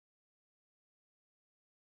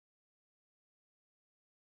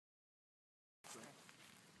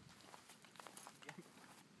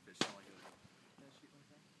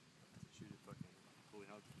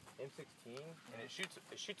M16, and it shoots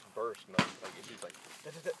burst mode. Like it shoots like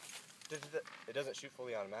it doesn't shoot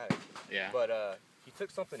fully automatic. Yeah. But he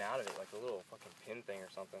took something out of it, like a little fucking pin thing or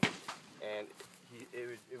something, and it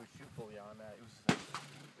would shoot fully automatic. It was just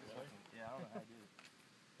like, yeah, I don't know how I did it.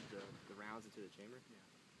 The rounds into the chamber.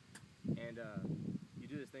 Yeah. And you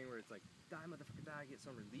do this thing where it's like die motherfucker die, get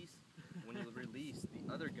some release. When you release,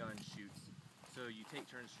 the other gun shoots. So you take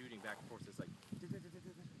turns shooting back and forth. It's like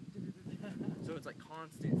so it's like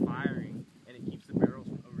constant firing, and it keeps the barrels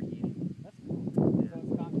from overheating. That's cool. Yeah. So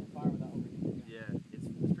it's constant fire without overheating. Yeah, it's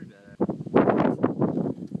pretty badass.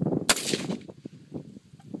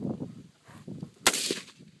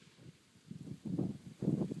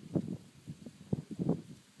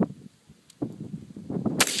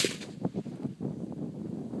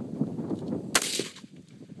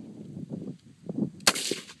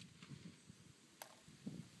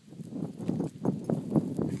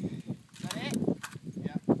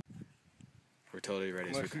 Totally ready.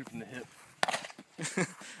 I'm gonna shoot from the hip.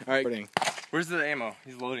 All right. Where's the ammo?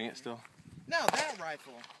 He's loading it still. No, that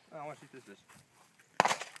rifle. Oh, I want to shoot this bitch.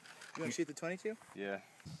 You want to shoot the 22? Yeah.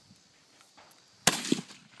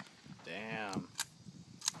 Damn.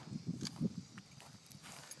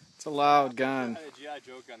 It's a loud gun. I had a G.I.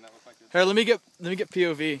 Joe gun that looked like this. Here, let me get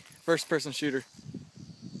POV. First person shooter.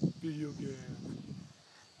 Video game.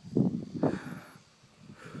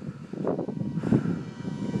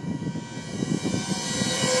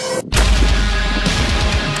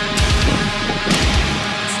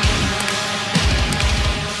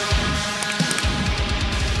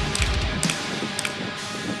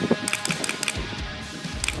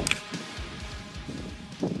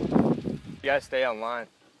 You guys stay online.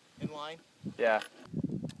 In line? Yeah.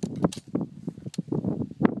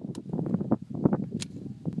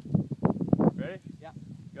 Ready? Yeah.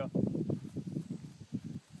 Go.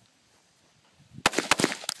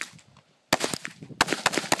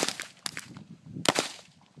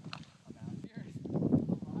 I'm out here.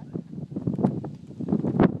 That's awesome.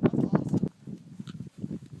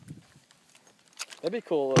 That'd be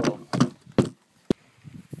cool little.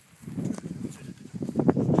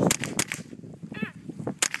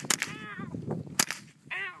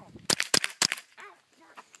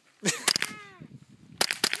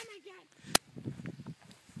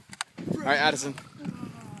 All right, Addison.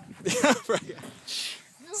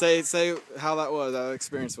 Say how that was, how that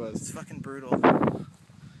experience was. It's fucking brutal.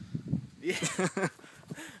 Yeah.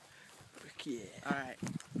 Yeah. Alright.